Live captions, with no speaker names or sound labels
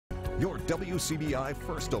your WCBI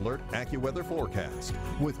First Alert AccuWeather forecast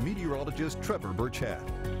with meteorologist Trevor Birchett.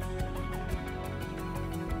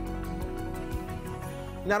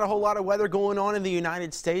 Not a whole lot of weather going on in the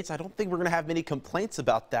United States. I don't think we're going to have many complaints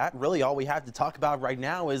about that. Really, all we have to talk about right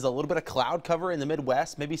now is a little bit of cloud cover in the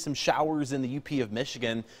Midwest, maybe some showers in the UP of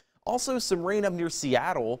Michigan, also some rain up near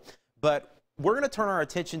Seattle. But we're going to turn our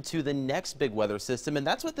attention to the next big weather system, and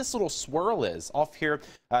that's what this little swirl is off here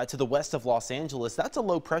to the west of Los Angeles. That's a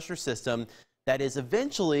low pressure system that is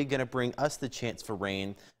eventually going to bring us the chance for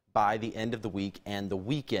rain by the end of the week and the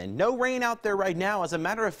weekend. No rain out there right now. As a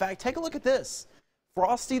matter of fact, take a look at this.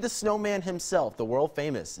 Frosty the Snowman himself, the world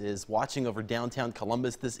famous, is watching over downtown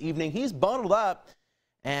Columbus this evening. He's bundled up,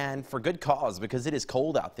 and for good cause, because it is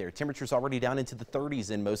cold out there. Temperatures already down into the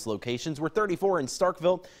 30s in most locations. We're 34 in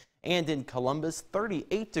Starkville and in Columbus,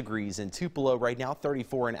 38 degrees in Tupelo right now,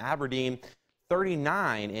 34 in Aberdeen,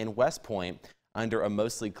 39 in West Point under a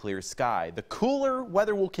mostly clear sky. The cooler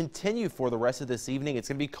weather will continue for the rest of this evening. It's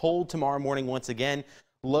going to be cold tomorrow morning once again.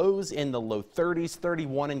 Lows in the low 30s,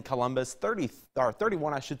 31 in Columbus,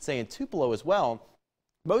 31 I should say in Tupelo as well.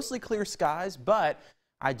 Mostly clear skies, but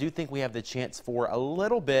I do think we have the chance for a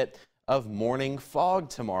little bit of morning fog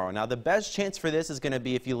tomorrow. Now, the best chance for this is going to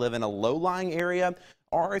be if you live in a low-lying area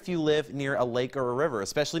or if you live near a lake or a river,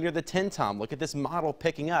 especially near the Tenn-Tom. Look at this model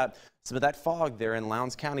picking up some of that fog there in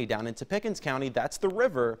Lowndes County down into Pickens County. That's the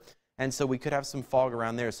river, and so we could have some fog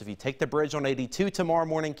around there. So if you take the bridge on 82 tomorrow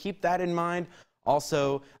morning, keep that in mind.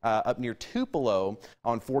 Also, up near Tupelo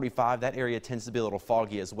on 45, that area tends to be a little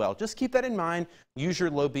foggy as well. Just keep that in mind. Use your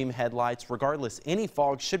low beam headlights. Regardless, any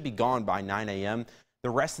fog should be gone by 9 a.m. The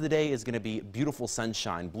rest of the day is going to be beautiful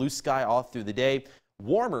sunshine, blue sky all through the day.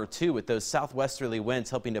 Warmer, too, with those southwesterly winds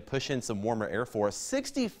helping to push in some warmer air for us.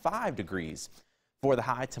 65 degrees for the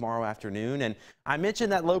high tomorrow afternoon. And I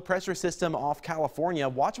mentioned that low pressure system off California.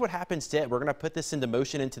 Watch what happens to it. We're going to put this into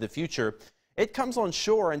motion into the future. It comes on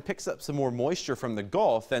shore and picks up some more moisture from the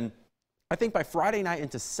Gulf, and I think by Friday night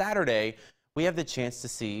into Saturday, we have the chance to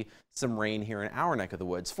see some rain here in our neck of the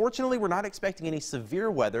woods. Fortunately, we're not expecting any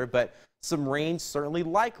severe weather, but some rain certainly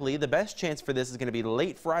likely. The best chance for this is going to be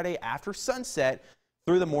late Friday after sunset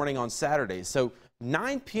through the morning on Saturday. So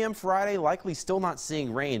 9 p.m. Friday, likely still not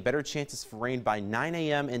seeing rain. Better chances for rain by 9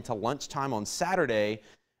 a.m. into lunchtime on Saturday,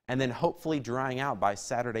 and then hopefully drying out by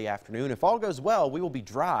Saturday afternoon. If all goes well, we will be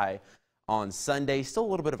dry on Sunday. Still a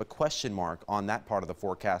little bit of a question mark on that part of the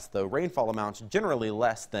forecast, though. Rainfall amounts generally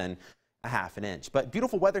less than a half an inch. But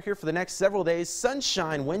beautiful weather here for the next several days.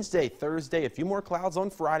 Sunshine Wednesday, Thursday, a few more clouds on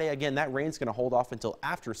Friday. Again, that rain's going to hold off until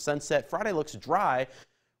after sunset. Friday looks dry.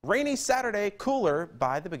 Rainy Saturday, cooler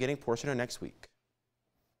by the beginning portion of next week.